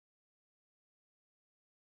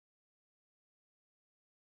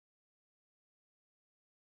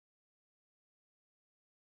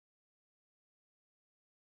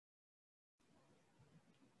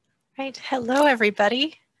Right. Hello,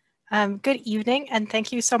 everybody. Good evening, and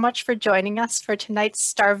thank you so much for joining us for tonight's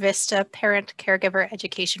Star Vista Parent Caregiver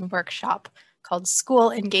Education Workshop called School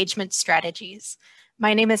Engagement Strategies.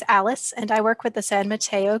 My name is Alice, and I work with the San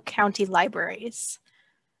Mateo County Libraries.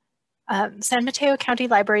 San Mateo County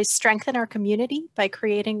Libraries strengthen our community by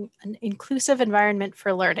creating an inclusive environment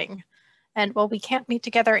for learning. And while we can't meet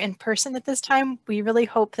together in person at this time, we really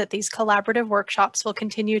hope that these collaborative workshops will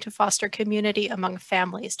continue to foster community among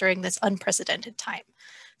families during this unprecedented time.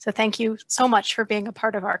 So thank you so much for being a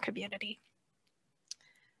part of our community.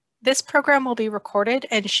 This program will be recorded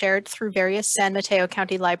and shared through various San Mateo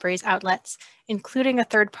County Libraries outlets, including a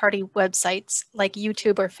third-party websites like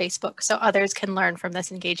YouTube or Facebook, so others can learn from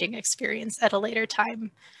this engaging experience at a later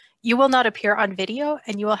time. You will not appear on video,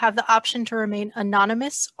 and you will have the option to remain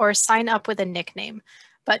anonymous or sign up with a nickname.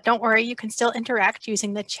 But don't worry, you can still interact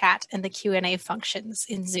using the chat and the Q&A functions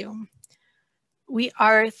in Zoom. We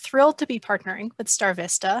are thrilled to be partnering with Star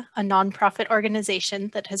Vista, a nonprofit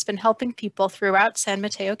organization that has been helping people throughout San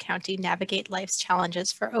Mateo County navigate life's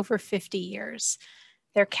challenges for over 50 years.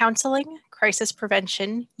 Their counseling, crisis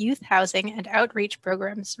prevention, youth housing, and outreach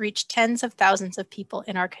programs reach tens of thousands of people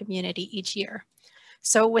in our community each year.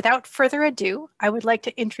 So without further ado, I would like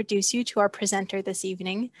to introduce you to our presenter this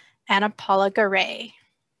evening, Ana Paula Garay.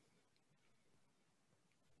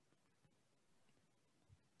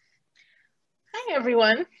 Hi,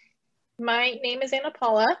 everyone. My name is Ana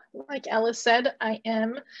Paula. Like Alice said, I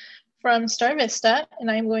am from Star Vista, and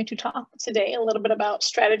I'm going to talk today a little bit about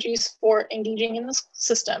strategies for engaging in the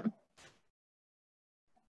system.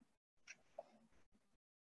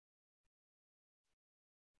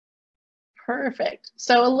 Perfect.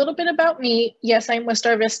 So a little bit about me. Yes, I'm with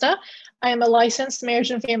Star Vista. I am a licensed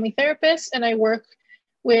marriage and family therapist, and I work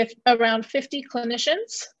with around 50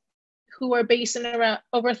 clinicians who are based in around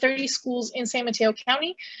over 30 schools in San Mateo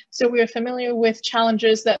County. So we are familiar with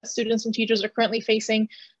challenges that students and teachers are currently facing,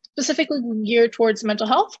 specifically geared towards mental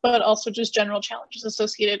health, but also just general challenges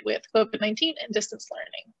associated with COVID-19 and distance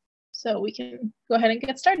learning. So we can go ahead and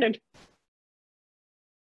get started.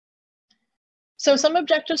 So some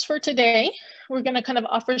objectives for today, we're going to kind of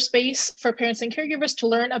offer space for parents and caregivers to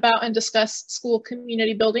learn about and discuss school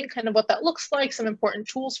community building, kind of what that looks like, some important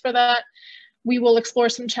tools for that. We will explore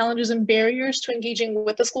some challenges and barriers to engaging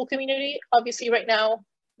with the school community. Obviously, right now,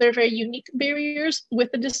 there are very unique barriers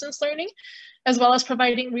with the distance learning, as well as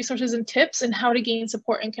providing resources and tips on how to gain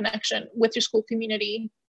support and connection with your school community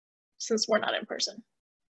since we're not in person.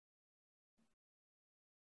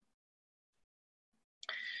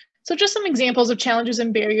 So just some examples of challenges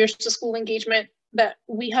and barriers to school engagement that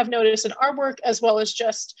we have noticed in our work, as well as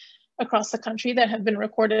just across the country that have been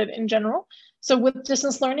recorded in general. So with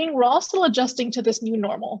distance learning, we're all still adjusting to this new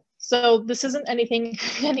normal. So this isn't anything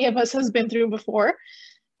any of us has been through before.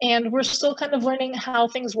 And we're still kind of learning how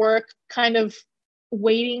things work, kind of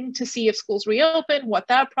waiting to see if schools reopen, what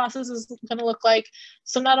that process is going to look like.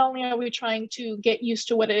 So not only are we trying to get used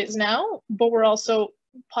to what it is now, but we're also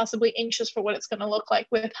possibly anxious for what it's going to look like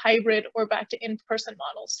with hybrid or back to in-person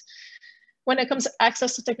models. When it comes to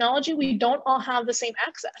access to technology, we don't all have the same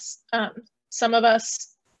access. Some of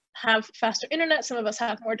us have faster internet, some of us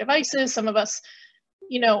have more devices, some of us,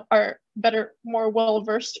 are better, more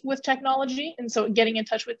well-versed with technology. And so getting in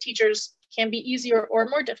touch with teachers can be easier or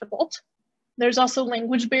more difficult. There's also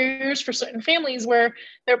language barriers for certain families where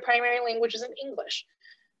their primary language is in English.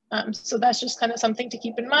 So that's just kind of something to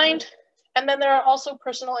keep in mind. And then there are also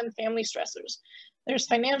personal and family stressors. There's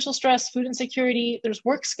financial stress, food insecurity, there's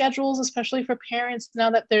work schedules, especially for parents. Now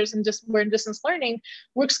that we're in distance learning,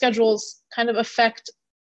 work schedules kind of affect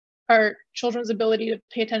our children's ability to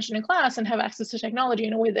pay attention in class and have access to technology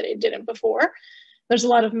in a way that it didn't before. There's a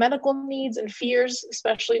lot of medical needs and fears,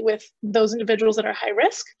 especially with those individuals that are high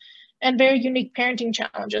risk, and very unique parenting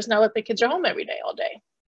challenges now that the kids are home every day, all day.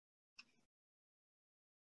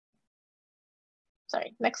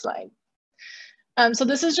 Sorry, next slide. So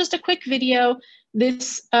this is just a quick video.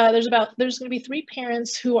 There's going to be 3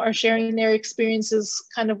 parents who are sharing their experiences,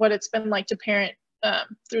 kind of what it's been like to parent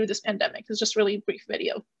through this pandemic. It's just a really brief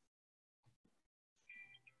video.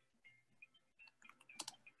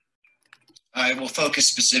 I will focus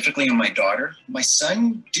specifically on my daughter. My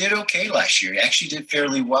son did okay last year. He actually did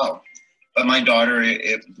fairly well. But my daughter,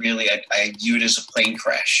 I view it as a plane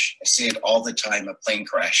crash. I say it all the time, a plane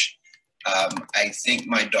crash. I think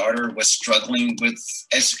my daughter was struggling with,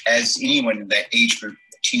 as anyone in that age group,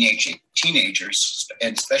 teenagers,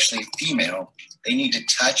 and especially female, they need to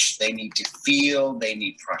touch, they need to feel, they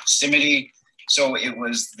need proximity. So it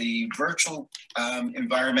was the virtual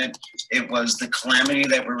environment, it was the calamity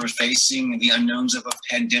that we were facing, the unknowns of a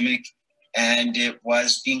pandemic, and it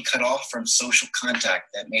was being cut off from social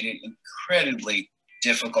contact that made it incredibly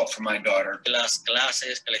difficult for my daughter. Las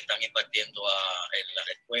clases que le están impartiendo en las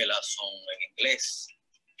escuelas son en inglés.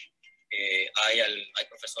 Hay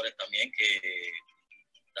profesores también que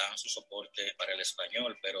dan su soporte para el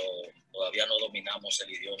español, pero todavía no dominamos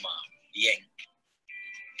el idioma bien.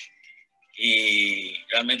 Y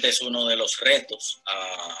realmente es uno de los retos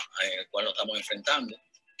en el cual nos estamos enfrentando.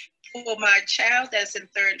 For my child that's in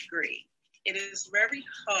 3rd grade, it is very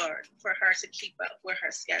hard for her to keep up with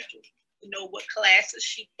her schedule. To know what classes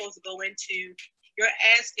she's supposed to go into. You're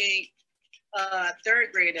asking a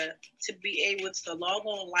 3rd grader to be able to log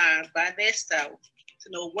online by themselves to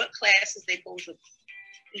know what classes they're supposed to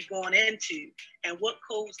be going into and what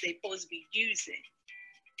codes they're supposed to be using,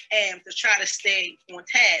 and to try to stay on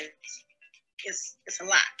task. It's a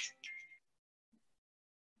lot.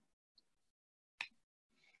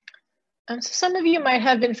 So some of you might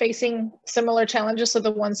have been facing similar challenges to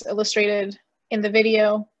the ones illustrated in the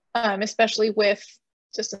video, especially with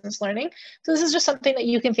distance learning. So this is just something that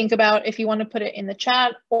you can think about. If you want to put it in the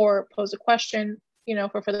chat or pose a question, you know,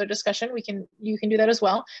 for further discussion, you can do that as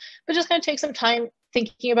well. But just kind of take some time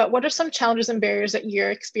thinking about what are some challenges and barriers that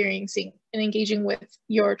you're experiencing in engaging with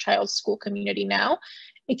your child's school community now.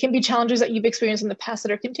 It can be challenges that you've experienced in the past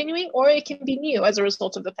that are continuing, or it can be new as a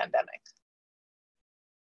result of the pandemic.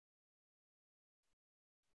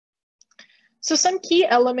 So some key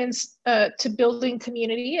elements to building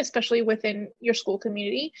community, especially within your school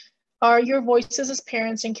community, are your voices as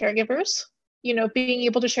parents and caregivers. You know, being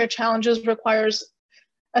able to share challenges requires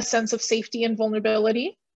a sense of safety and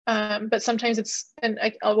vulnerability, but sometimes it's, and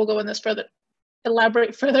I will go in this further,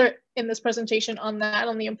 elaborate further in this presentation on that,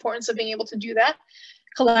 on the importance of being able to do that.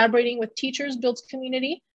 Collaborating with teachers builds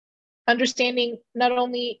community. Understanding not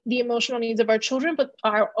only the emotional needs of our children, but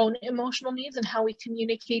our own emotional needs and how we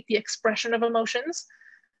communicate the expression of emotions,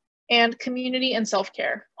 and community and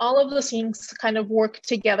self-care. All of those things kind of work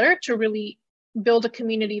together to really build a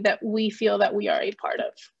community that we feel that we are a part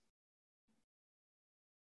of.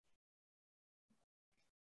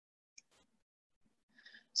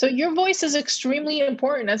 So your voice is extremely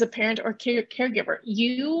important as a parent or caregiver.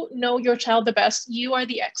 You know your child the best. You are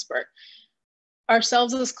the expert.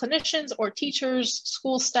 Ourselves as clinicians or teachers,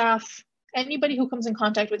 school staff, anybody who comes in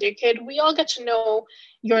contact with your kid, we all get to know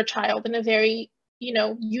your child in a very, you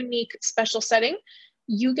know, unique, special setting.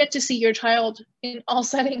 You get to see your child in all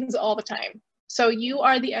settings all the time. So you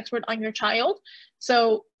are the expert on your child.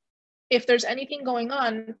 So if there's anything going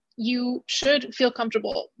on, you should feel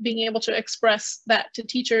comfortable being able to express that to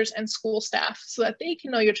teachers and school staff so that they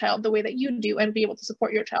can know your child the way that you do and be able to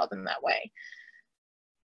support your child in that way.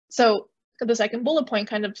 So the second bullet point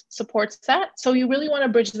kind of supports that. So you really want to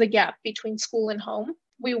bridge the gap between school and home.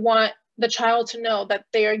 We want the child to know that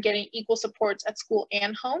they are getting equal supports at school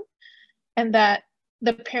and home, and that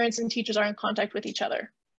the parents and teachers are in contact with each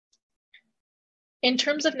other. In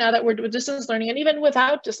terms of now that we're with distance learning, and even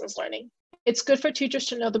without distance learning, it's good for teachers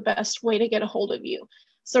to know the best way to get a hold of you.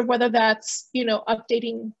 So whether that's, you know,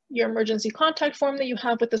 updating your emergency contact form that you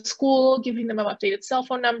have with the school, giving them an updated cell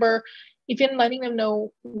phone number, even letting them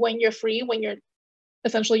know when you're free, when you're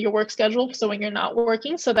essentially your work schedule, so when you're not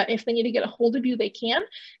working, so that if they need to get a hold of you, they can.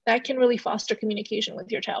 That can really foster communication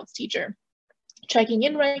with your child's teacher. Checking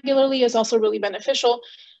in regularly is also really beneficial,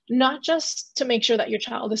 not just to make sure that your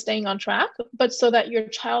child is staying on track, but so that your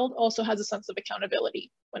child also has a sense of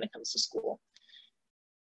accountability when it comes to school.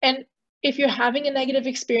 And if you're having a negative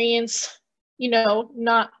experience, you know,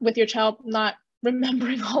 not with your child, not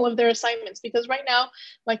remembering all of their assignments, because right now,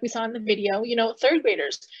 like we saw in the video, you know, 3rd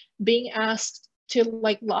graders being asked to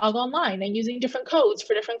like log online and using different codes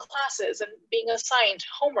for different classes and being assigned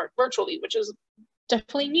homework virtually, which is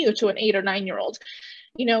definitely new to an 8 or 9-year-old.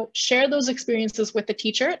 You know, share those experiences with the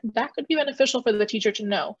teacher. That could be beneficial for the teacher to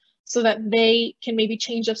know, so that they can maybe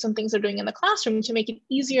change up some things they're doing in the classroom to make it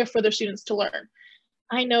easier for their students to learn.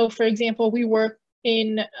 I know, for example, we work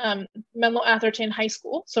in Menlo Atherton High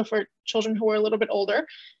School, so for children who are a little bit older,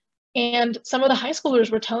 and some of the high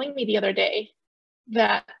schoolers were telling me the other day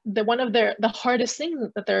that one of the hardest things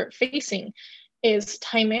that they're facing is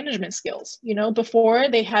time management skills. You know, before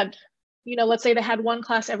they had, you know, let's say they had one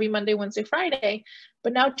class every Monday, Wednesday, Friday,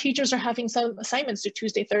 but now teachers are having some assignments due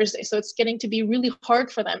Tuesday, Thursday. So it's getting to be really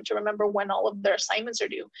hard for them to remember when all of their assignments are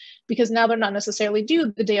due, because now they're not necessarily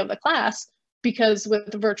due the day of the class, because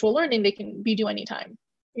with virtual learning, they can be due anytime.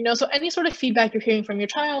 You know, so any sort of feedback you're hearing from your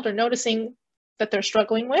child or noticing that they're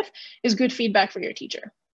struggling with is good feedback for your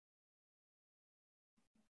teacher.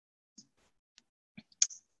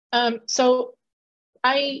 So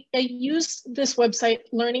I use this website,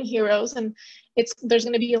 Learning Heroes, and there's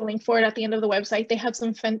going to be a link for it at the end of the website. They have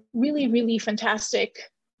some really, really fantastic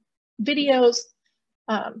videos,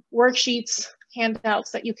 worksheets,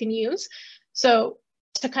 handouts that you can use. So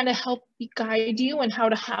to kind of help guide you on how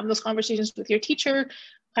to have those conversations with your teacher,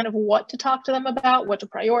 kind of what to talk to them about, what to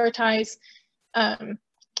prioritize.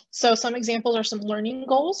 So some examples are some learning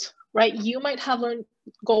goals, right? You might have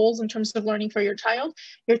goals in terms of learning for your child.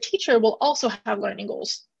 Your teacher will also have learning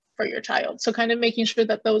goals for your child. So kind of making sure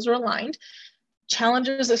that those are aligned.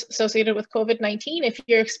 Challenges associated with COVID-19, if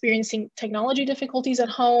you're experiencing technology difficulties at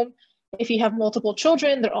home, if you have multiple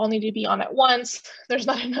children, they all need to be on at once. There's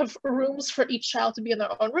not enough rooms for each child to be in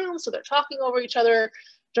their own room, so they're talking over each other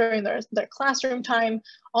during their classroom time.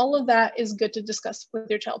 All of that is good to discuss with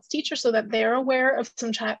your child's teacher so that they're aware of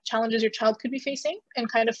some challenges your child could be facing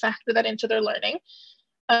and kind of factor that into their learning.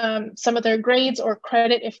 Some of their grades or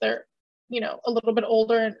credit if they're a little bit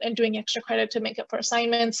older and doing extra credit to make up for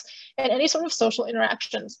assignments, and any sort of social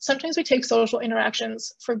interactions. Sometimes we take social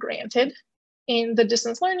interactions for granted in the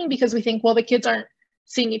distance learning because we think, well, the kids aren't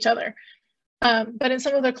seeing each other. But in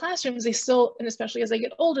some of their classrooms, they still, and especially as they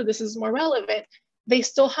get older, this is more relevant, they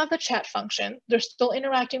still have the chat function. They're still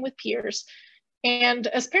interacting with peers. And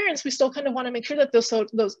as parents, we still kind of want to make sure that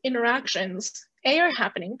those interactions, A, are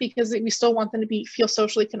happening because we still want them to feel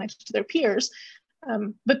socially connected to their peers,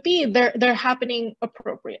 but B, they're happening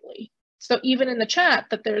appropriately. So even in the chat,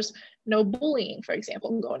 that there's no bullying, for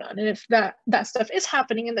example, going on. And if that stuff is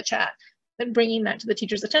happening in the chat, then bringing that to the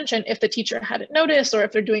teacher's attention if the teacher hadn't noticed, or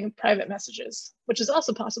if they're doing private messages, which is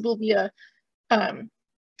also possible via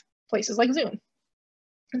places like Zoom.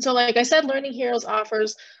 And so, like I said, Learning Heroes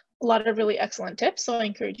offers a lot of really excellent tips, so I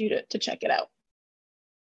encourage you to check it out.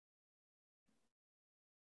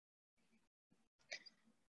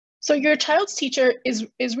 So your child's teacher is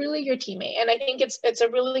really your teammate, and I think it's a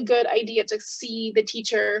really good idea to see the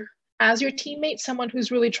teacher as your teammate, someone who's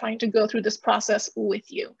really trying to go through this process with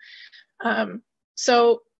you.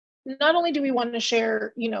 So not only do we want to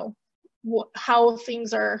share, how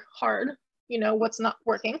things are hard, what's not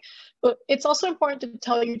working, but it's also important to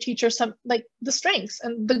tell your teacher some, like, the strengths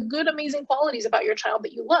and the good, amazing qualities about your child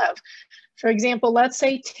that you love. For example, let's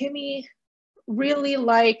say Timmy really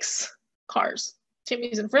likes cars.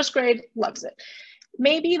 Timmy's in first grade, loves it.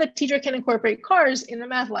 Maybe the teacher can incorporate cars in the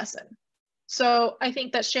math lesson. So I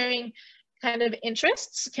think that sharing kind of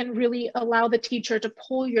interests can really allow the teacher to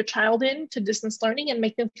pull your child in to distance learning and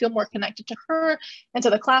make them feel more connected to her and to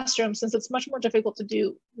the classroom, since it's much more difficult to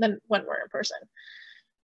do than when we're in person.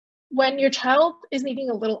 When your child is needing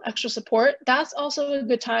a little extra support, that's also a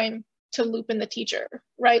good time to loop in the teacher,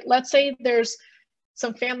 right? Let's say there's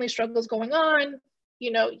some family struggles going on,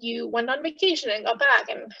 you went on vacation and got back,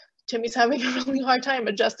 and Timmy's having a really hard time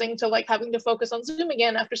adjusting to like having to focus on Zoom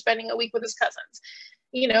again after spending a week with his cousins.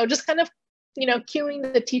 Just kind of,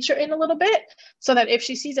 cueing the teacher in a little bit so that if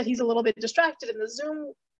she sees that he's a little bit distracted in the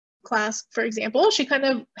Zoom class, for example, she kind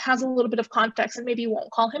of has a little bit of context and maybe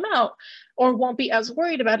won't call him out or won't be as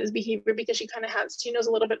worried about his behavior because she knows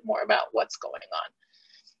a little bit more about what's going on.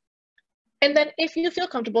 And then if you feel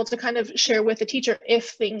comfortable to kind of share with the teacher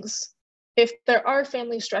if there are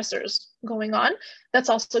family stressors going on, that's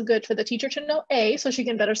also good for the teacher to know, A, so she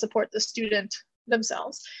can better support the student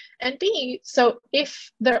themselves, and B, so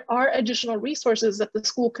if there are additional resources that the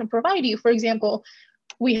school can provide you. For example,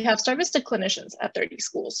 we have Star Vista clinicians at 30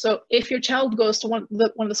 schools. So if your child goes to one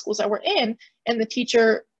of the schools that we're in and the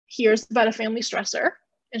teacher hears about a family stressor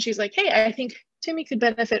and she's like, hey, I think Timmy could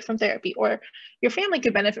benefit from therapy, or your family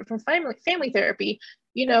could benefit from family therapy,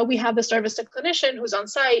 we have the Star Vista clinician who's on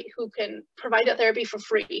site who can provide that therapy for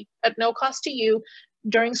free at no cost to you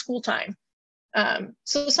during school time.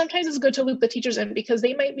 So sometimes it's good to loop the teachers in because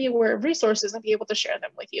they might be aware of resources and be able to share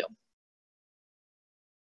them with you.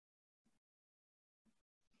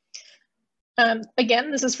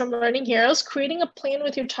 Again, this is from Learning Heroes. Creating a plan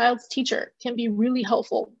with your child's teacher can be really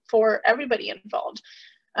helpful for everybody involved.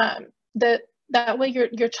 That way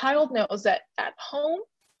your child knows that at home,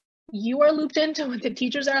 you are looped into what the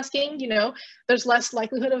teacher's asking. There's less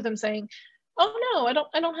likelihood of them saying, oh no,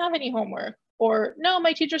 I don't have any homework, or no,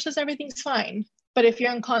 my teacher says everything's fine. But if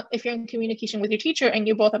you're in communication with your teacher and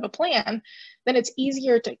you both have a plan, then it's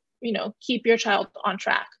easier to keep your child on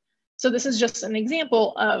track. So this is just an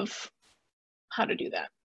example of how to do that.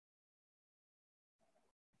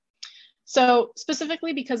 So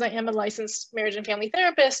specifically, because I am a licensed marriage and family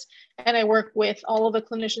therapist and I work with all of the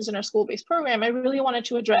clinicians in our school-based program, I really wanted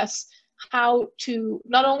to address how to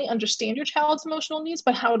not only understand your child's emotional needs,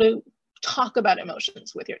 but how to talk about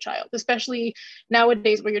emotions with your child, especially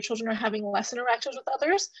nowadays where your children are having less interactions with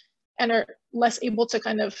others and are less able to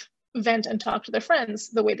kind of vent and talk to their friends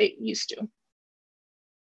the way they used to.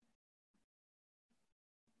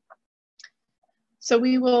 So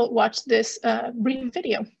we will watch this brief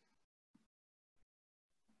video.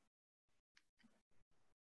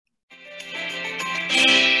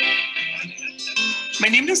 My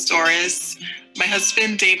name is Doris. My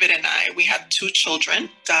husband, David, and I, we have 2 children,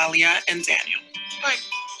 Dahlia and Daniel. Hi.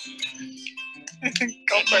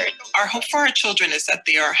 Go for it. Our hope for our children is that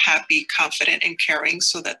they are happy, confident, and caring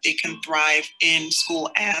so that they can thrive in school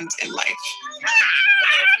and in life.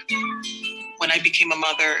 When I became a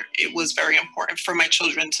mother, it was very important for my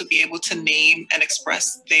children to be able to name and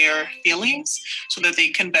express their feelings so that they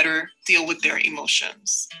can better deal with their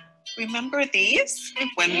emotions. Remember these?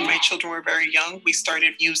 When my children were very young, we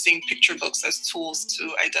started using picture books as tools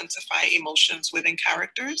to identify emotions within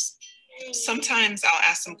characters. Sometimes I'll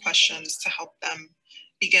ask them questions to help them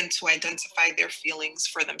begin to identify their feelings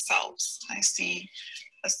for themselves. I see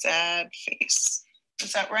a sad face.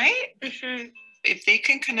 Is that right? Mm-hmm. If they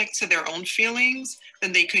can connect to their own feelings,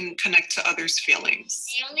 then they can connect to others' feelings.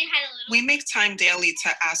 We make time daily to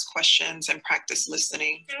ask questions and practice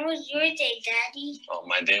listening. How was your day, Daddy? Oh,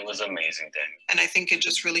 my day was amazing, Danny. And I think it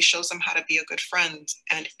just really shows them how to be a good friend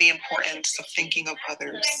and the importance of thinking of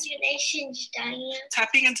others. Congratulations, Diane.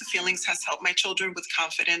 Tapping into feelings has helped my children with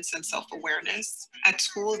confidence and self-awareness. At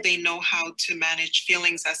school, they know how to manage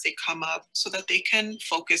feelings as they come up so that they can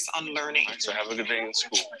focus on learning. All right, so have a good day in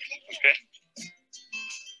school, okay?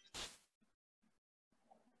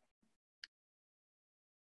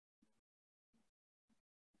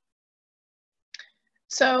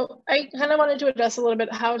 So I kind of wanted to address a little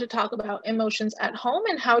bit how to talk about emotions at home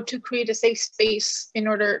and how to create a safe space in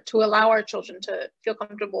order to allow our children to feel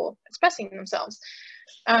comfortable expressing themselves.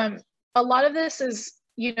 A lot of this is,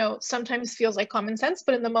 you know, sometimes feels like common sense,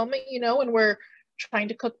 but in the moment, you know, when we're trying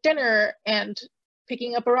to cook dinner and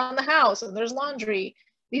picking up around the house and there's laundry,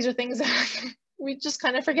 these are things that we just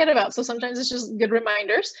kind of forget about. So sometimes it's just good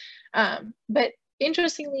reminders. But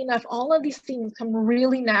interestingly enough, all of these things come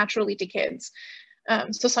really naturally to kids.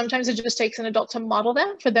 So sometimes it just takes an adult to model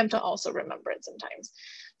them for them to also remember it sometimes.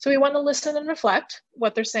 So we want to listen and reflect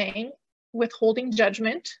what they're saying, withholding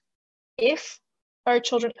judgment. If our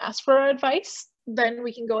children ask for our advice, then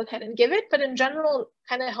we can go ahead and give it. But in general,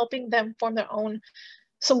 kind of helping them form their own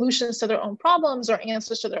solutions to their own problems or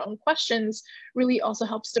answers to their own questions really also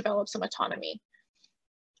helps develop some autonomy.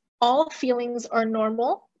 All feelings are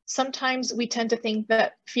normal. Sometimes we tend to think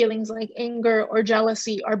that feelings like anger or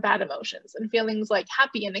jealousy are bad emotions and feelings like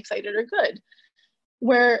happy and excited are good.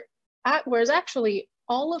 Whereas actually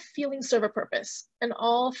all of feelings serve a purpose and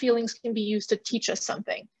all feelings can be used to teach us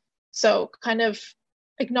something. So kind of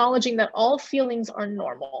acknowledging that all feelings are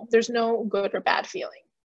normal. There's no good or bad feeling.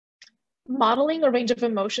 Modeling a range of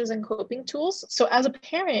emotions and coping tools. So as a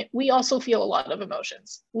parent, we also feel a lot of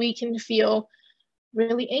emotions. We can feel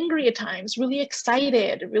really angry at times, really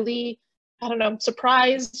excited, really, I don't know,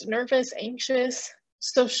 surprised, nervous, anxious.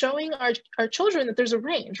 So showing our children that there's a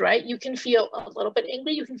range, right? You can feel a little bit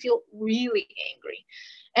angry, you can feel really angry.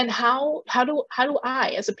 And how do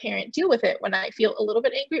I, as a parent, deal with it when I feel a little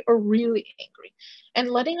bit angry or really angry?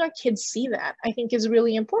 And letting our kids see that, I think, is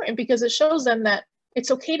really important because it shows them that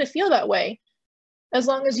it's okay to feel that way as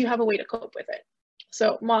long as you have a way to cope with it.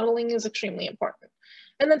 So modeling is extremely important.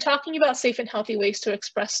 And then talking about safe and healthy ways to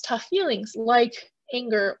express tough feelings like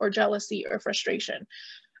anger or jealousy or frustration.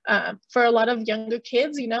 For a lot of younger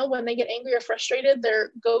kids, you know, when they get angry or frustrated,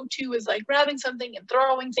 their go-to is like grabbing something and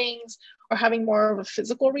throwing things or having more of a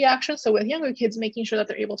physical reaction. So with younger kids, making sure that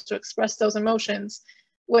they're able to express those emotions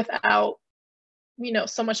without, you know,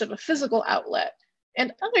 so much of a physical outlet.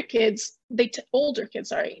 And other kids, older kids,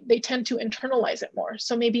 sorry, they tend to internalize it more.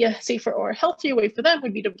 So maybe a safer or a healthier way for them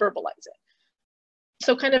would be to verbalize it.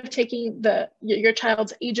 So kind of taking your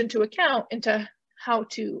child's age into account into how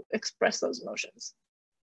to express those emotions.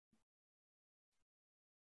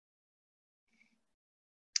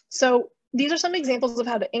 So these are some examples of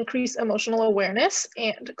how to increase emotional awareness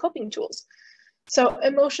and coping tools. So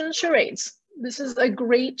emotion charades. This is a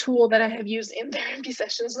great tool that I have used in therapy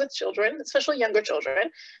sessions with children, especially younger children,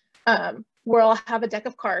 where I'll have a deck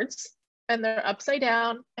of cards and they're upside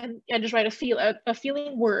down and I just write a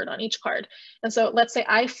feeling word on each card. And so let's say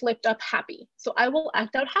I flipped up happy. So I will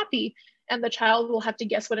act out happy and the child will have to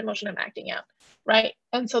guess what emotion I'm acting out, right?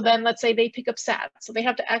 And so then let's say they pick up sad. So they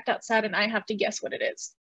have to act out sad and I have to guess what it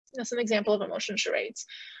is. That's an example of emotion charades.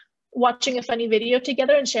 Watching a funny video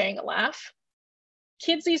together and sharing a laugh.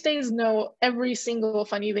 Kids these days know every single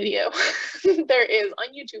funny video there is on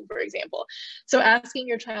YouTube, for example. So asking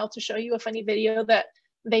your child to show you a funny video that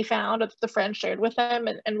they found, or that the friend shared with them,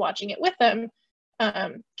 and watching it with them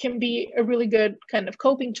can be a really good kind of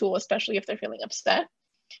coping tool, especially if they're feeling upset.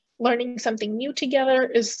 Learning something new together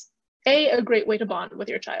is a great way to bond with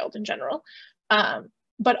your child in general,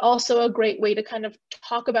 but also a great way to kind of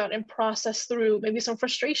talk about and process through maybe some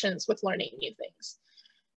frustrations with learning new things.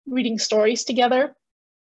 Reading stories together.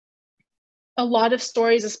 A lot of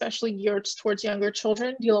stories, especially geared towards younger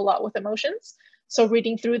children, deal a lot with emotions. So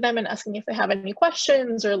reading through them and asking if they have any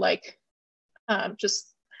questions, or like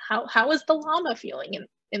just how is the llama feeling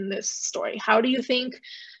in this story? How do you think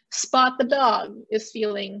Spot the dog is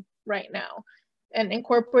feeling right now? And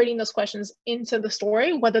incorporating those questions into the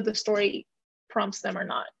story, whether the story prompts them or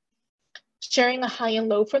not. Sharing a high and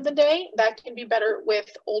low for the day, that can be better with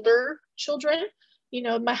older children. You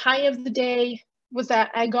know, my high of the day was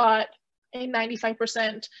that I got a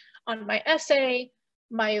 95% on my essay.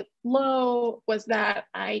 My low was that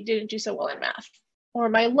I didn't do so well in math. Or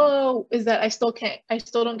my low is that I still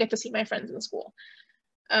don't get to see my friends in school.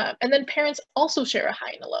 And then parents also share a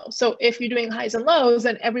high and a low. So if you're doing highs and lows,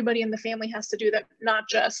 then everybody in the family has to do that, not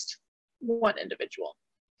just one individual.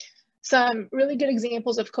 Some really good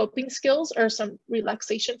examples of coping skills are some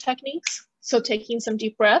relaxation techniques. So taking some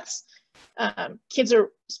deep breaths. Kids are,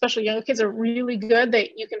 especially younger kids, are really good.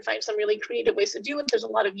 You can find some really creative ways to do it. There's a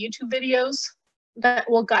lot of YouTube videos that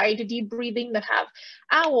will guide deep breathing that have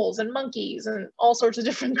owls and monkeys and all sorts of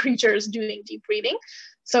different creatures doing deep breathing.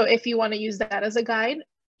 So if you want to use that as a guide,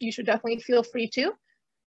 you should definitely feel free to.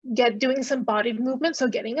 Doing some body movement, so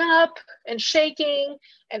getting up and shaking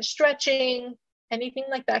and stretching, anything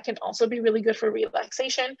like that can also be really good for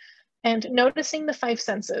relaxation. And noticing the 5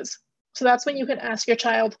 senses. So that's when you can ask your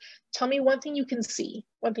child, tell me one thing you can see,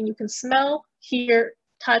 one thing you can smell, hear,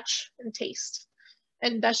 touch, and taste.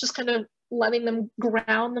 And that's just kind of letting them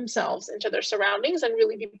ground themselves into their surroundings and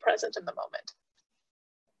really be present in the moment.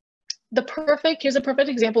 Here's a perfect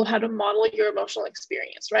example of how to model your emotional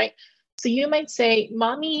experience, right? So you might say,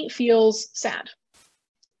 mommy feels sad.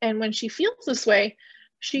 And when she feels this way,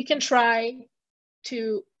 she can try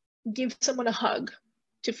to give someone a hug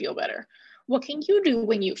to feel better. What can you do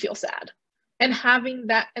when you feel sad? And having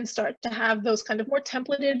that, and start to have those kind of more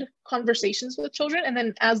templated conversations with children. And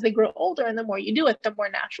then as they grow older and the more you do it, the more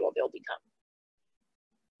natural they'll become.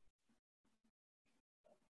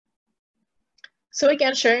 So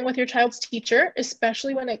again, sharing with your child's teacher,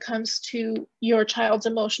 especially when it comes to your child's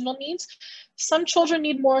emotional needs. Some children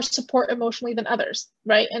need more support emotionally than others,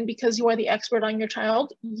 right? And because you are the expert on your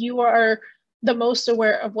child, you are the most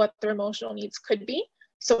aware of what their emotional needs could be.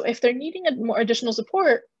 So if they're needing more additional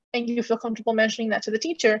support and you feel comfortable mentioning that to the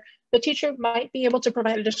teacher might be able to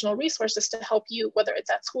provide additional resources to help you, whether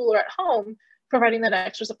it's at school or at home, providing that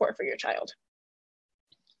extra support for your child.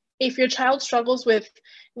 If your child struggles with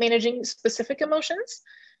managing specific emotions,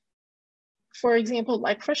 for example,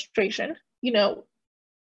 like frustration,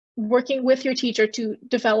 working with your teacher to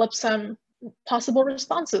develop some possible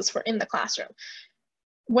responses for in the classroom.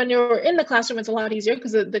 When you're in the classroom, it's a lot easier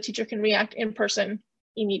because the teacher can react in person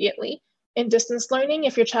immediately. In distance learning,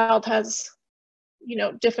 if your child has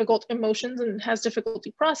difficult emotions and has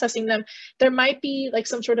difficulty processing them, there might be like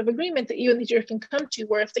some sort of agreement that you and the teacher can come to,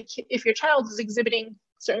 where if your child is exhibiting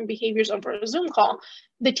certain behaviors over a Zoom call,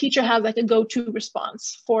 the teacher has like a go-to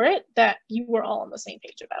response for it that you were all on the same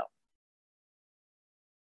page about.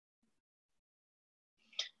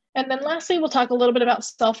 And then lastly, we'll talk a little bit about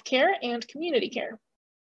self-care and community care.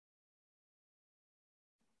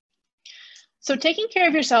 So taking care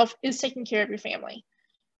of yourself is taking care of your family.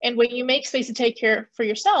 And when you make space to take care for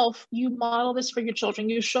yourself, you model this for your children.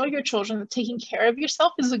 You show your children that taking care of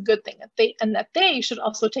yourself is a good thing, that they should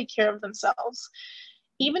also take care of themselves.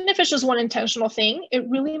 Even if it's just one intentional thing, it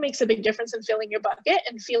really makes a big difference in filling your bucket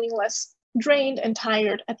and feeling less drained and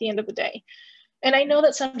tired at the end of the day. And I know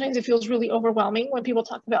that sometimes it feels really overwhelming when people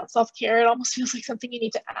talk about self-care. It almost feels like something you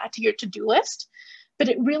need to add to your to-do list, but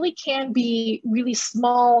it really can be really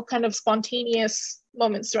small, kind of spontaneous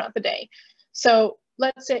moments throughout the day. So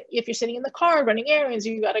let's say if you're sitting in the car running errands,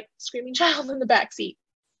 you got a screaming child in the backseat,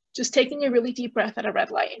 just taking a really deep breath at a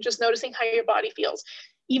red light and just noticing how your body feels.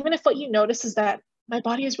 Even if what you notice is that my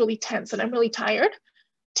body is really tense and I'm really tired,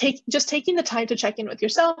 just taking the time to check in with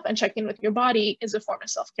yourself and check in with your body is a form of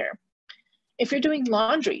self-care. If you're doing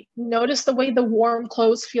laundry, notice the way the warm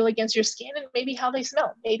clothes feel against your skin and maybe how they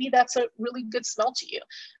smell. Maybe that's a really good smell to you.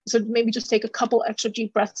 So maybe just take a couple extra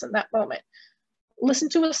deep breaths in that moment. Listen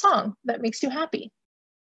to a song that makes you happy.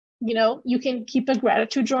 You can keep a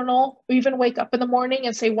gratitude journal, or even wake up in the morning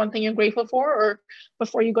and say one thing you're grateful for, or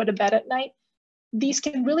before you go to bed at night. These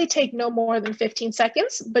can really take no more than 15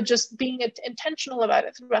 seconds, but just being intentional about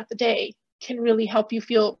it throughout the day can really help you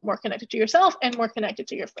feel more connected to yourself and more connected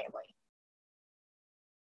to your family.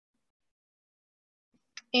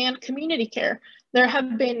 And community care. There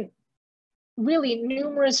have been really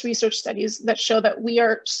numerous research studies that show that we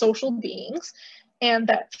are social beings and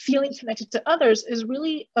that feeling connected to others is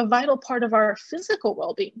really a vital part of our physical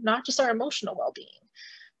well-being, not just our emotional well-being.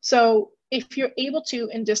 So if you're able to,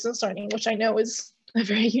 in distance learning, which I know is a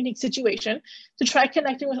very unique situation, to try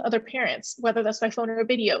connecting with other parents, whether that's by phone or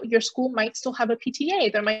video. Your school might still have a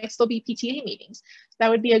PTA. There might still be PTA meetings. That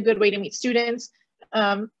would be a good way to meet students.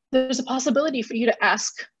 There's a possibility for you to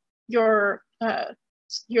ask your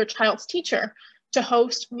child's teacher to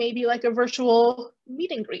host maybe like a virtual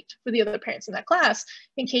meet and greet for the other parents in that class,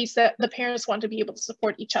 in case that the parents want to be able to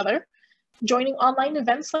support each other. Joining online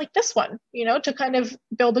events like this one, you know, to kind of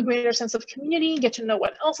build a greater sense of community, get to know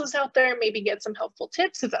what else is out there, maybe get some helpful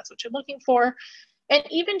tips if that's what you're looking for. And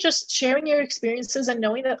even just sharing your experiences and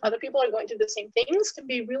knowing that other people are going through the same things can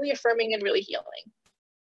be really affirming and really healing.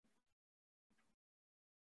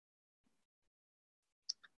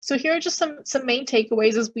 So here are just some main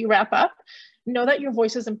takeaways as we wrap up. Know that your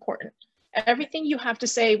voice is important. Everything you have to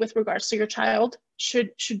say with regards to your child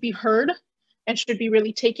should be heard and should be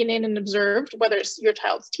really taken in and observed, whether it's your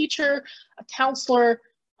child's teacher, a counselor,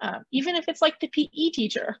 even if it's like the PE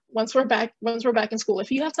teacher. Once we're back in school,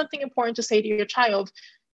 if you have something important to say to your child,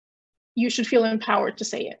 you should feel empowered to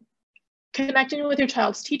say it. Connecting with your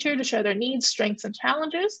child's teacher to share their needs, strengths, and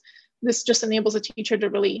challenges. This just enables a teacher to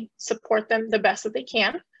really support them the best that they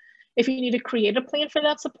can. If you need to create a plan for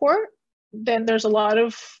that support, then there's a lot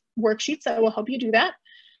of worksheets that will help you do that.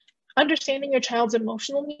 Understanding your child's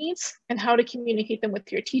emotional needs and how to communicate them with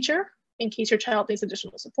your teacher in case your child needs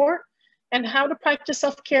additional support, and how to practice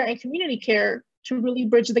self-care and community care to really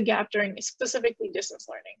bridge the gap during specifically distance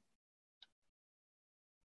learning.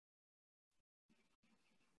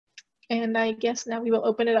 And I guess now we will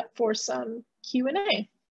open it up for some Q&A.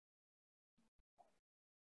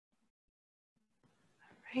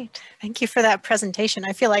 Great, thank you for that presentation.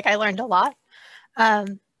 I feel like I learned a lot.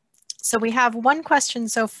 So we have one question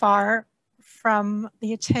so far from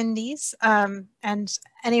the attendees, and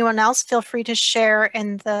anyone else feel free to share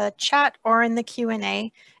in the chat or in the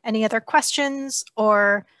Q&A any other questions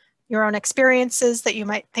or your own experiences that you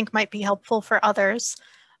might think might be helpful for others.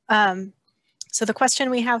 So the question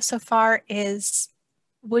we have so far is,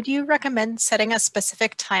 would you recommend setting a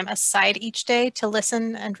specific time aside each day to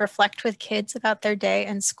listen and reflect with kids about their day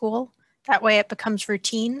and school? That way it becomes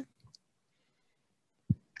routine.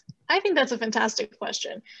 I think that's a fantastic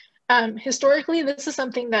question. Historically, this is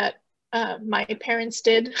something that my parents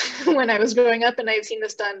did when I was growing up, and I've seen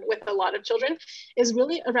this done with a lot of children, is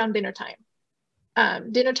really around dinner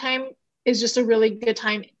time. Dinner time is just a really good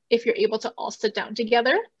time if you're able to all sit down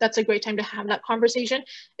together. That's a great time to have that conversation.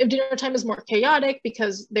 If dinner time is more chaotic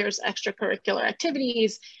because there's extracurricular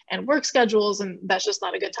activities and work schedules, and that's just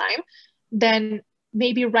not a good time, then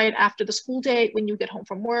maybe right after the school day when you get home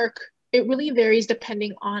from work. It really varies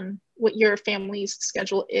depending on what your family's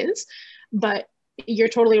schedule is, but you're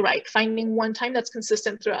totally right. Finding one time that's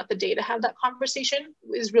consistent throughout the day to have that conversation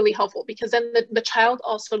is really helpful, because then the child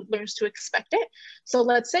also learns to expect it. So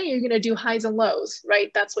let's say you're going to do highs and lows,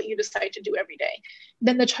 right? That's what you decide to do every day.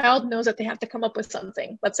 Then the child knows that they have to come up with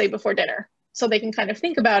something, let's say before dinner, so they can kind of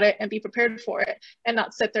think about it and be prepared for it and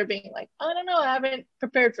not sit there being like, oh, I don't know, I haven't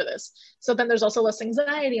prepared for this. So then there's also less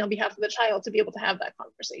anxiety on behalf of the child to be able to have that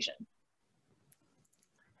conversation.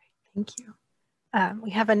 Thank you.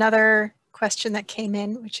 We have another question that came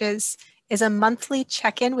in, which is a monthly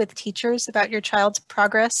check-in with teachers about your child's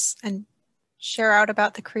progress and share out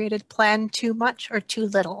about the created plan too much or too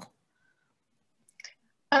little?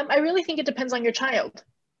 I really think it depends on your child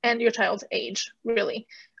and your child's age, really.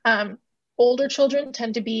 Older children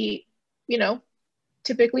tend to be, you know,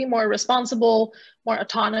 typically more responsible, more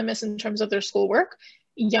autonomous in terms of their schoolwork.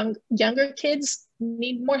 Younger kids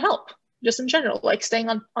need more help, just in general, like staying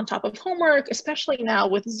on top of homework, especially now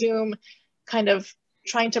with Zoom, kind of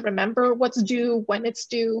trying to remember what's due, when it's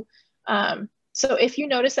due. So if you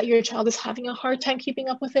notice that your child is having a hard time keeping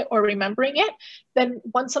up with it or remembering it, then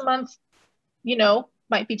once a month, you know,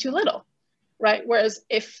 might be too little, right? Whereas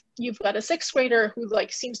if you've got a sixth grader who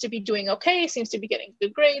like seems to be doing okay, seems to be getting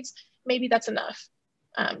good grades, maybe that's enough.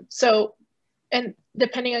 And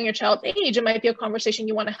depending on your child's age, it might be a conversation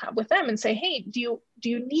you want to have with them and say, hey, do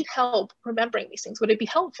you need help remembering these things? Would it be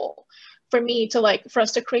helpful for me to for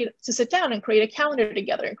us to sit down and create a calendar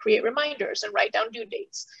together and create reminders and write down due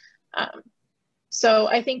dates? So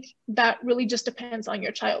I think that really just depends on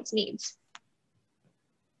your child's needs.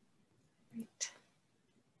 Great.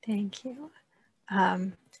 Thank you.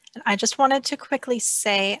 And I just wanted to quickly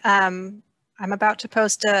say, I'm about to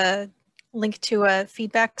post a link to a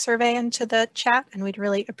feedback survey into the chat, and we'd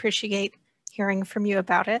really appreciate hearing from you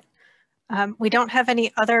about it. We don't have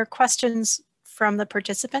any other questions from the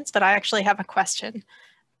participants, but I actually have a question.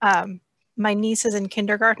 My niece is in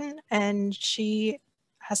kindergarten, and she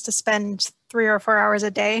has to spend 3 or 4 hours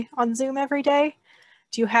a day on Zoom every day.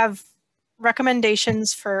 Do you have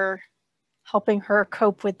recommendations for helping her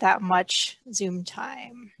cope with that much Zoom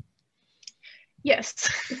time? Yes.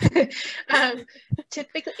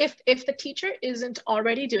 Typically, if the teacher isn't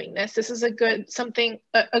already doing this, this is a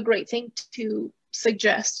great thing to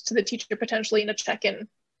suggest to the teacher potentially in a check-in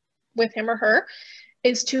with him or her,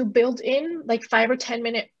 is to build in like 5 or 10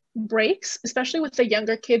 minute breaks, especially with the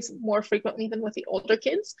younger kids more frequently than with the older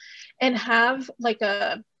kids, and have like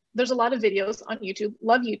there's a lot of videos on YouTube,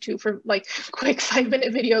 love YouTube for like quick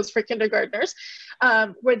 5-minute videos for kindergartners,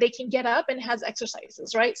 where they can get up and has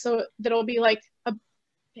exercises, right? So that'll be like a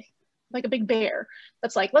big bear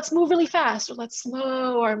that's like, let's move really fast, or let's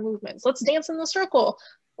slow our movements. Let's dance in the circle.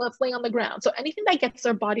 Let's lay on the ground. So anything that gets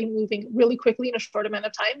their body moving really quickly in a short amount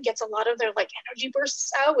of time gets a lot of their like energy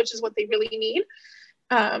bursts out, which is what they really need.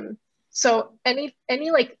 So any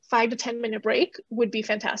like 5 to 10 minute break would be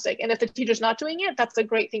fantastic. And if the teacher's not doing it, that's a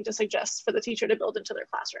great thing to suggest for the teacher to build into their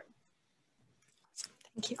classroom.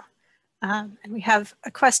 Thank you. And we have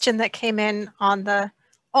a question that came in on the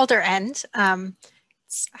older end.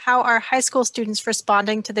 How are high school students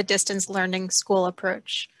responding to the distance learning school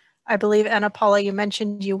approach? I believe, Anna Paula, you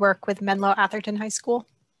mentioned you work with Menlo Atherton High School.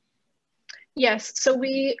 Yes, so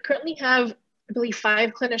we currently have, I believe,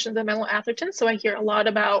 5 clinicians at Menlo Atherton. So I hear a lot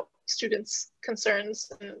about students'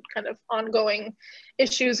 concerns and kind of ongoing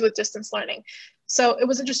issues with distance learning. So it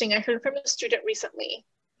was interesting. I heard from a student recently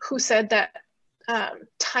who said that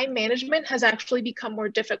time management has actually become more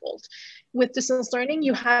difficult. With distance learning,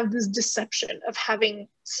 you have this deception of having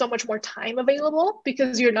so much more time available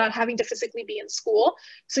because you're not having to physically be in school.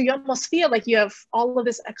 So you almost feel like you have all of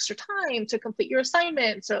this extra time to complete your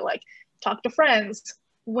assignments or like talk to friends,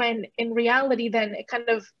 when in reality, then it kind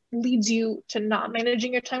of leads you to not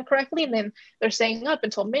managing your time correctly. And then they're staying up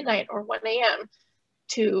until midnight or 1 a.m.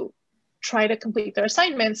 to try to complete their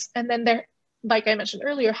assignments. And then they're, like I mentioned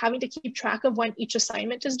earlier, having to keep track of when each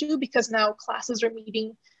assignment is due, because now classes are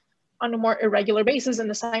meeting on a more irregular basis,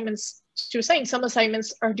 and assignments, she was saying, some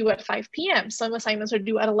assignments are due at 5 p.m. Some assignments are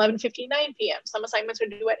due at 11:59 p.m. Some assignments are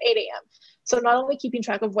due at 8 a.m. So not only keeping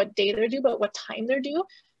track of what day they're due, but what time they're due.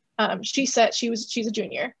 She said she's a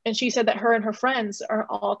junior, and she said that her and her friends are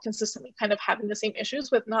all consistently kind of having the same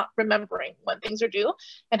issues with not remembering when things are due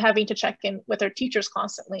and having to check in with their teachers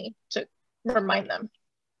constantly to remind them.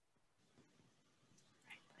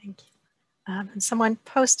 Thank you. And someone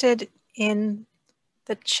posted in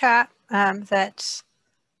the chat that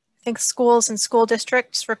I think schools and school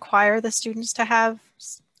districts require the students to have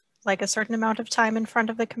like a certain amount of time in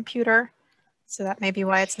front of the computer. So that may be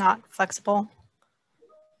why it's not flexible.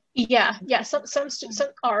 Yeah, some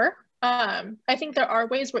are. I think there are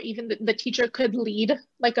ways where even the teacher could lead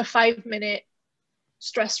like a 5-minute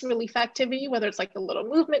stress relief activity, whether it's like a little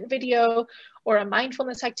movement video or a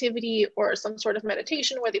mindfulness activity or some sort of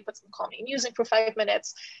meditation where they put some calming music for 5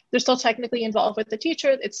 minutes. They're still technically involved with the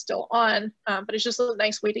teacher, it's still on, but it's just a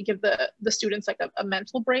nice way to give the students like a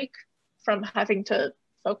mental break from having to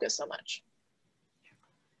focus so much.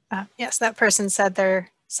 Yes, that person said their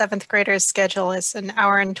 7th graders schedule is an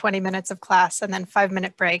hour and 20 minutes of class and then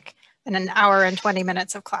 5-minute break and an hour and 20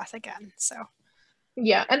 minutes of class again, so.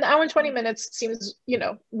 Yeah, and the hour and 20 minutes seems,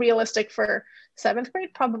 realistic for 7th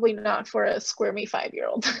grade, probably not for a squirmy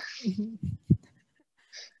 5-year-old.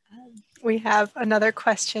 We have another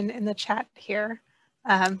question in the chat here,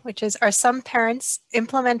 which is, are some parents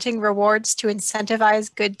implementing rewards to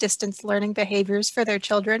incentivize good distance learning behaviors for their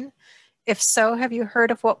children? If so, have you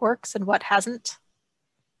heard of what works and what hasn't?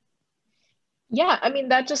 Yeah, I mean,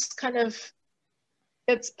 that just kind of,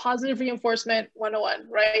 it's positive reinforcement 101,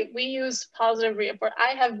 right? We use positive reinforcement.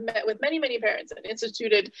 I have met with many, many parents and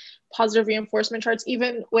instituted positive reinforcement charts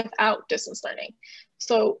even without distance learning.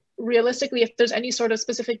 So realistically, if there's any sort of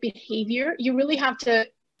specific behavior, you really have to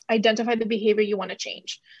identify the behavior you want to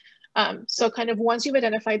change. So kind of once you've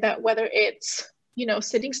identified that, whether it's,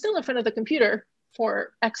 sitting still in front of the computer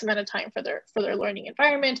for X amount of time for their learning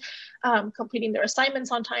environment, completing their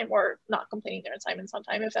assignments on time or not completing their assignments on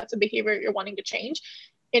time, if that's a behavior you're wanting to change.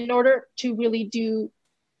 In order to really do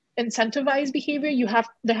incentivize behavior,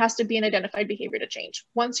 there has to be an identified behavior to change.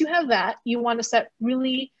 Once you have that, you want to set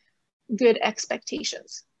really good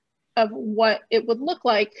expectations of what it would look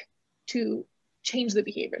like to change the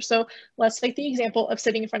behavior. So let's take the example of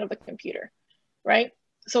sitting in front of the computer, right?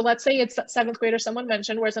 So let's say it's that 7th grader someone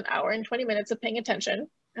mentioned, where it's an hour and 20 minutes of paying attention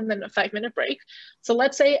and then a 5-minute break. So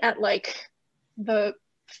let's say at like the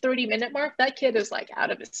 30-minute mark, that kid is like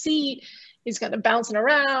out of his seat. He's kind of bouncing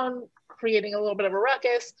around, creating a little bit of a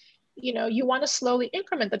ruckus. You know, you want to slowly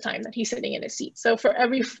increment the time that he's sitting in his seat. So for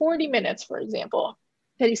every 40 minutes, for example,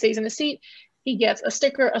 that he stays in the seat, he gets a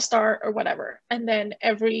sticker, a star, or whatever. And then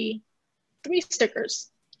every 3 stickers,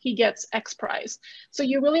 he gets X prize. So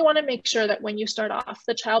you really want to make sure that when you start off,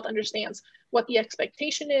 the child understands what the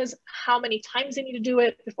expectation is, how many times they need to do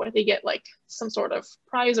it before they get like some sort of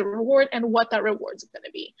prize or reward, and what that reward is going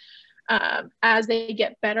to be. As they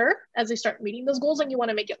get better, as they start meeting those goals, and you want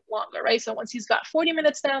to make it longer, right? So once he's got 40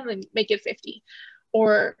 minutes down, then make it 50.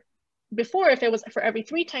 Or before, if it was for every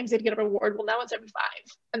 3 times they'd get a reward, well, now it's every 5,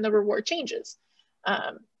 and the reward changes.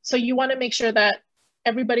 So you want to make sure that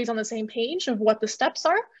everybody's on the same page of what the steps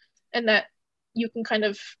are, and that you can kind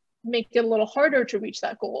of make it a little harder to reach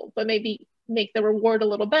that goal, but maybe make the reward a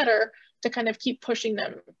little better to kind of keep pushing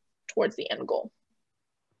them towards the end goal.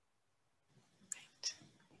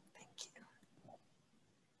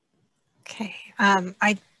 Okay,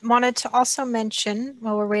 I wanted to also mention,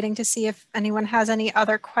 while we're waiting to see if anyone has any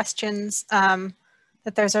other questions,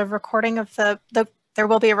 that there's a recording of there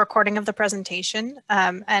will be a recording of the presentation,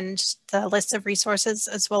 and the list of resources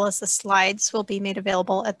as well as the slides will be made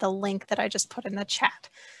available at the link that I just put in the chat.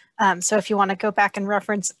 So if you want to go back and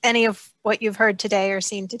reference any of what you've heard today or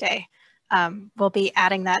seen today, we'll be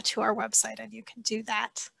adding that to our website, and you can do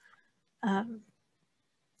that. I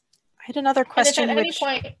had another question. And if at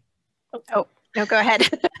any point, oh, no, go ahead.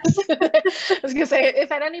 I was going to say,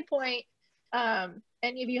 if at any point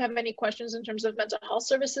any of you have any questions in terms of mental health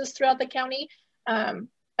services throughout the county,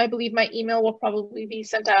 I believe my email will probably be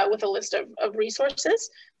sent out with a list of resources.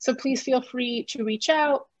 So please feel free to reach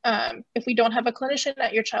out. If we don't have a clinician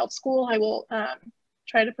at your child's school, I will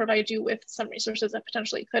try to provide you with some resources that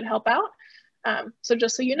potentially could help out. So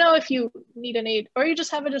just so you know, if you need an aid or you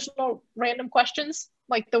just have additional random questions,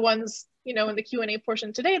 like the ones, you know, in the Q&A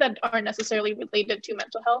portion today that aren't necessarily related to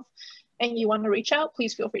mental health, and you want to reach out,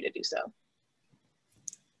 please feel free to do so.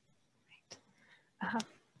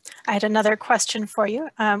 I had another question for you,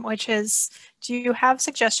 which is, do you have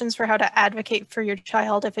suggestions for how to advocate for your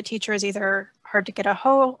child if a teacher is either hard to get a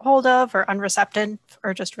hold of or unreceptive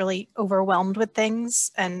or just really overwhelmed with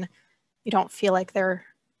things and you don't feel like they're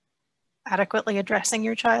adequately addressing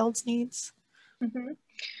your child's needs? Mm-hmm.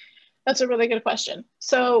 That's a really good question.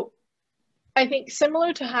 So I think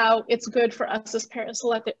similar to how it's good for us as parents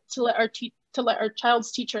to let our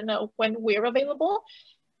child's teacher know when we're available,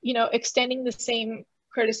 you know, extending the same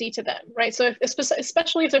courtesy to them, right? So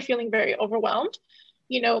especially if they're feeling very overwhelmed,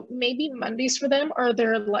 you know, maybe Mondays for them are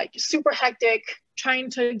they're like super hectic, trying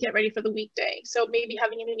to get ready for the weekday. So maybe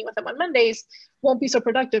having a meeting with them on Mondays won't be so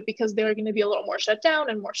productive because they're going to be a little more shut down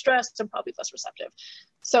and more stressed and probably less receptive.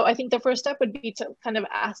 So I think the first step would be to kind of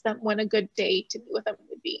ask them when a good day to meet with them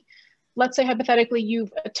would be. Let's say hypothetically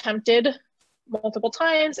you've attempted multiple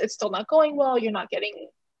times, it's still not going well, you're not getting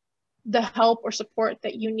the help or support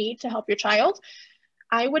that you need to help your child.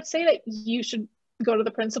 I would say that you should go to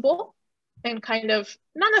the principal and kind of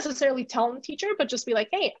not necessarily tell the teacher, but just be like,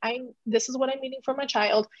 hey, this is what I'm needing for my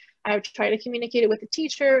child. I've tried to communicate it with the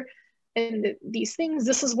teacher and these things,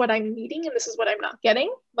 this is what I'm needing and this is what I'm not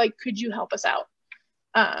getting. Like, could you help us out?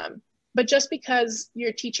 But just because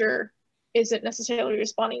your teacher isn't necessarily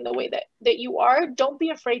responding the way that you are, don't be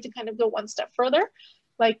afraid to kind of go one step further.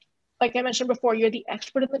 Like I mentioned before, you're the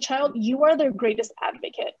expert in the child. You are their greatest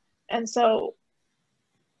advocate. And so,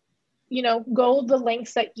 you know, go the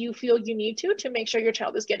lengths that you feel you need to make sure your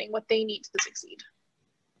child is getting what they need to succeed.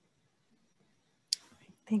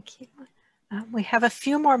 Thank you. We have a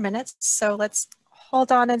few more minutes, so let's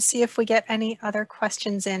hold on and see if we get any other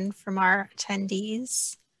questions in from our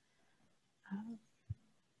attendees.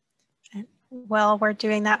 And while we're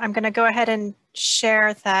doing that, I'm going to go ahead and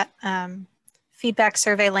share that feedback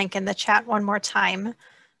survey link in the chat one more time,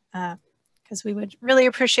 because we would really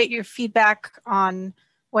appreciate your feedback on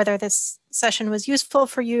whether this session was useful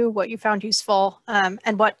for you, what you found useful,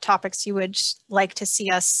 and what topics you would like to see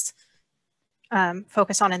us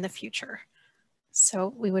focus on in the future.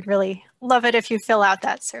 So we would really love it if you fill out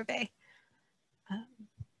that survey.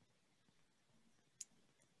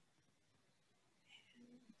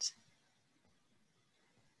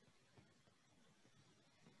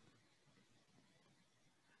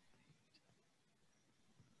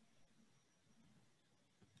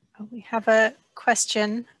 We have a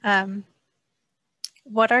question.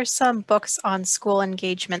 What are some books on school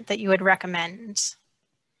engagement that you would recommend?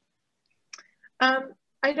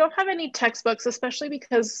 I don't have any textbooks, especially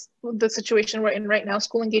because the situation we're in right now,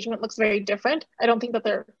 school engagement looks very different. I don't think that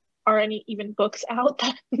there are any even books out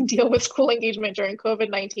that deal with school engagement during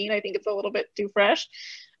COVID-19. I think it's a little bit too fresh.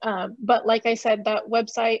 But like I said, that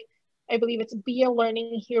website, I believe it's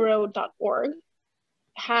bealearninghero.org,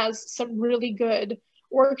 has some really good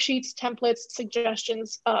worksheets, templates,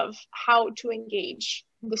 suggestions of how to engage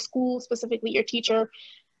the school, specifically your teacher.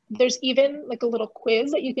 There's even like a little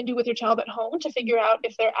quiz that you can do with your child at home to figure out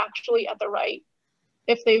if they're actually at the right,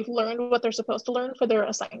 if they've learned what they're supposed to learn for their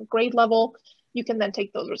assigned grade level. You can then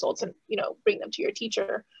take those results and, you know, bring them to your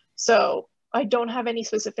teacher. So I don't have any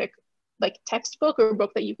specific like textbook or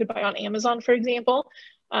book that you could buy on Amazon, for example,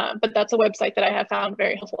 but that's a website that I have found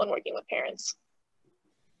very helpful in working with parents.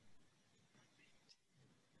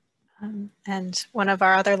 And one of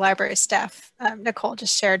our other library staff, Nicole,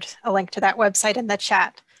 just shared a link to that website in the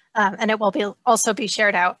chat. And it will also be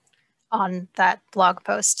shared out on that blog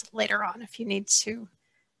post later on if you need to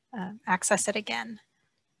access it again.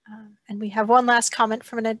 And we have one last comment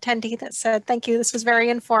from an attendee that said, "Thank you, this was very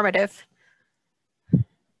informative."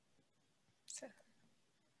 So,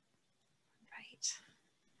 right.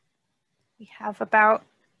 We have about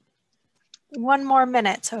 1 more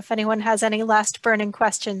minute. So if anyone has any last burning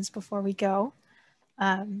questions before we go.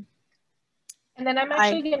 And then I'm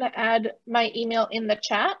actually going to add my email in the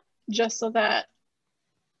chat just so that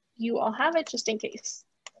you all have it just in case.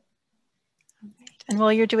 And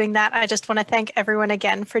while you're doing that, I just want to thank everyone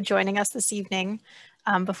again for joining us this evening.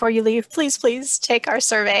 Before you leave, please take our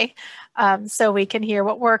survey so we can hear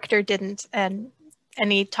what worked or didn't and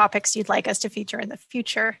any topics you'd like us to feature in the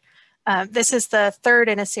future. This is the third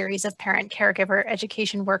in a series of parent-caregiver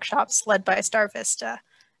education workshops led by Star Vista.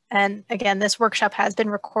 And again, this workshop has been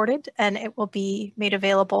recorded and it will be made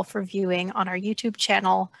available for viewing on our YouTube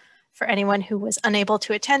channel for anyone who was unable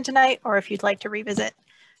to attend tonight, or if you'd like to revisit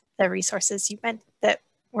the resources that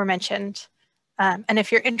were mentioned. And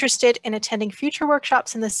if you're interested in attending future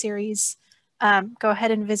workshops in this series, go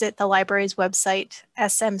ahead and visit the library's website,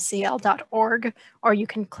 smcl.org, or you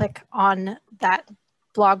can click on that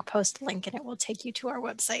blog post link and it will take you to our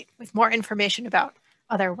website with more information about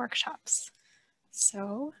other workshops.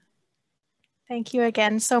 So thank you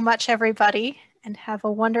again so much, everybody, and have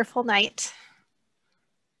a wonderful night.